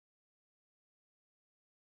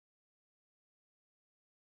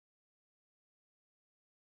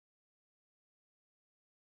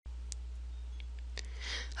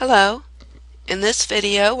Hello. In this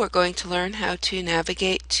video we're going to learn how to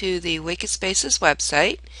navigate to the Wikispaces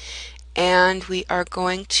website, and we are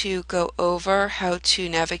going to go over how to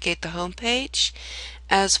navigate the home page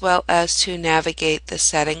as well as to navigate the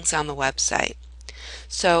settings on the website.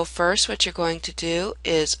 So first what you're going to do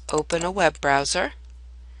is open a web browser,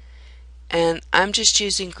 and I'm just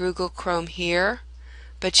using Google Chrome here,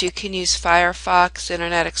 but you can use Firefox,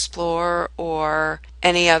 Internet Explorer, or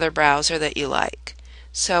any other browser that you like.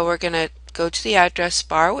 So we're going to go to the address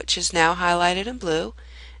bar, which is now highlighted in blue,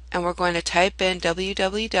 and we're going to type in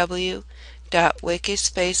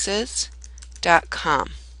www.wikispaces.com.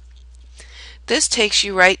 This takes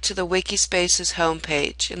you right to the Wikispaces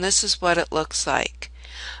homepage, and this is what it looks like.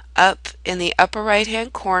 Up in the upper right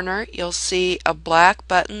hand corner you'll see a black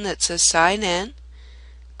button that says sign in.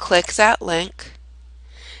 Click that link.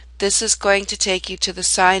 This is going to take you to the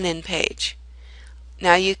sign in page.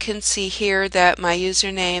 Now you can see here that my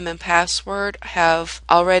username and password have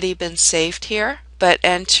already been saved here, but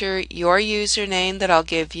enter your username that I'll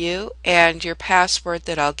give you and your password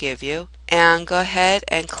that I'll give you, and go ahead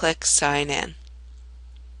and click sign in.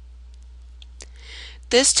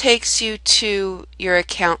 This takes you to your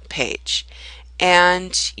account page,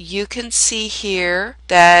 and you can see here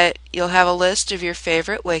that you'll have a list of your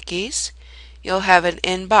favorite wikis. You'll have an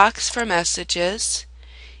inbox for messages.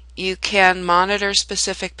 You can monitor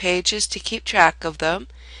specific pages to keep track of them,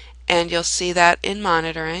 and you'll see that in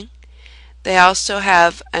monitoring. They also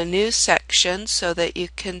have a news section so that you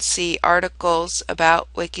can see articles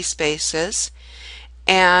about Wikispaces,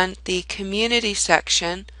 and the community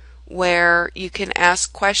section where you can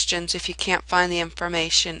ask questions if you can't find the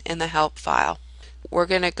information in the help file. We're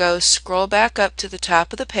going to go scroll back up to the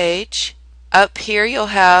top of the page. Up here you'll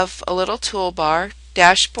have a little toolbar.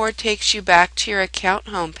 Dashboard takes you back to your account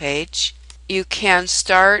homepage. You can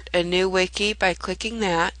start a new wiki by clicking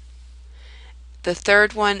that. The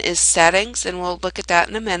third one is settings, and we'll look at that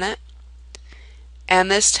in a minute. And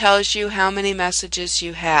this tells you how many messages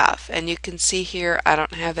you have, and you can see here I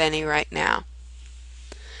don't have any right now.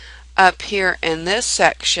 Up here in this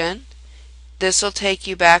section, this will take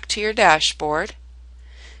you back to your dashboard.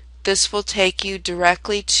 This will take you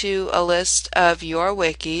directly to a list of your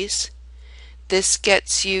wikis. This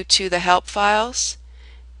gets you to the help files,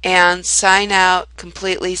 and sign out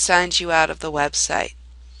completely signs you out of the website.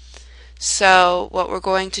 So what we're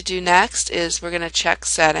going to do next is we're going to check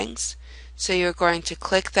settings. So you're going to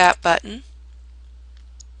click that button.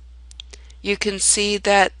 You can see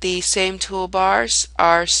that the same toolbars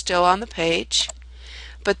are still on the page,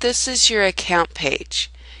 but this is your account page.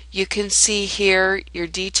 You can see here your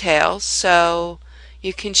details, so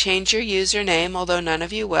you can change your username, although none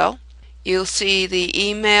of you will. You'll see the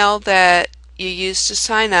email that you used to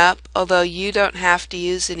sign up, although you don't have to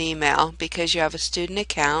use an email because you have a student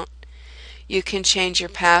account. You can change your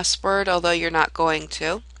password, although you're not going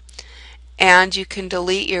to. And you can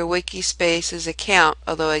delete your Wikispaces account,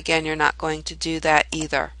 although again you're not going to do that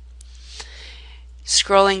either.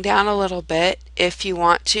 Scrolling down a little bit, if you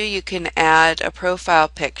want to, you can add a profile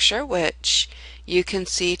picture, which you can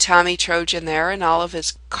see Tommy Trojan there in all of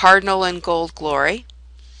his cardinal and gold glory.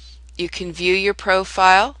 You can view your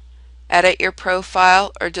profile, edit your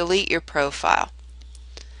profile, or delete your profile.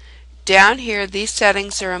 Down here, these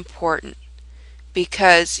settings are important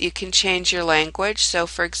because you can change your language. So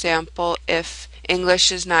for example, if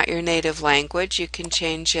English is not your native language, you can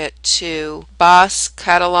change it to Basque,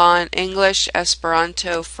 Catalan, English,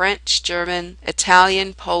 Esperanto, French, German,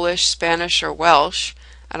 Italian, Polish, Spanish, or Welsh.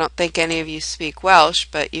 I don't think any of you speak Welsh,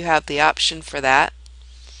 but you have the option for that.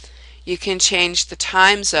 You can change the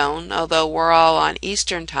time zone, although we're all on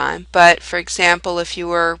Eastern time. But for example, if you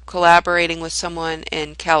were collaborating with someone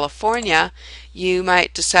in California, you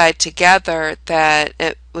might decide together that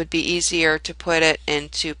it would be easier to put it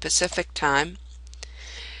into Pacific time.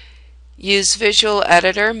 Use Visual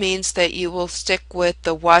Editor means that you will stick with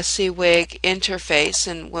the WYSIWYG interface,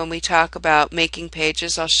 and when we talk about making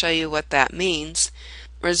pages, I'll show you what that means.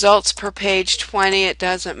 Results per page 20, it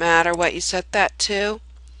doesn't matter what you set that to.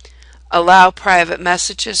 Allow private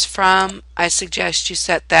messages from, I suggest you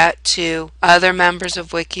set that to other members of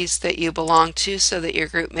wikis that you belong to so that your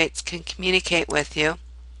group mates can communicate with you.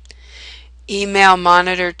 Email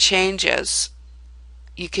monitor changes.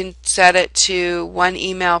 You can set it to 1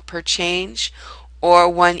 email per change or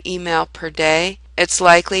 1 email per day. It's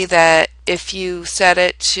likely that if you set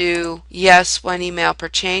it to yes, 1 email per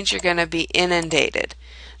change, you're going to be inundated.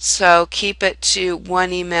 So keep it to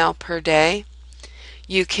 1 email per day.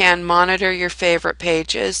 You can monitor your favorite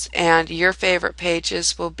pages, and your favorite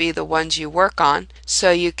pages will be the ones you work on,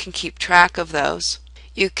 so you can keep track of those.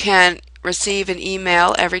 You can receive an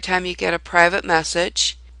email every time you get a private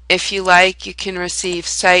message. If you like, you can receive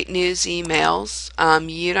site news emails.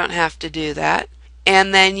 You don't have to do that.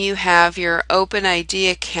 And then you have your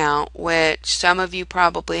OpenID account, which some of you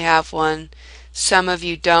probably have one, some of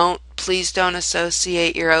you don't. Please don't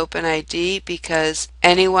associate your OpenID because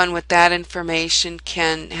anyone with that information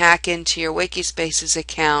can hack into your Wikispaces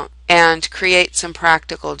account and create some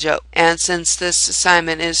practical joke. And since this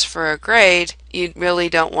assignment is for a grade, you really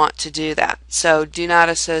don't want to do that. So do not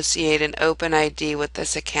associate an OpenID with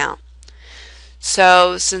this account.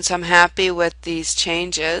 So since I'm happy with these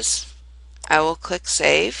changes, I will click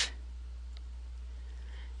Save,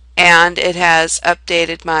 and it has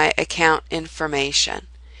updated my account information.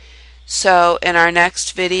 So in our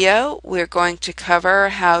next video, we're going to cover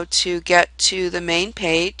how to get to the main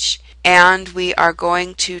page, and we are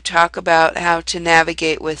going to talk about how to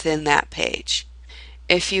navigate within that page.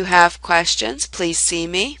 If you have questions, please see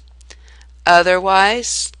me.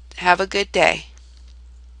 Otherwise, have a good day.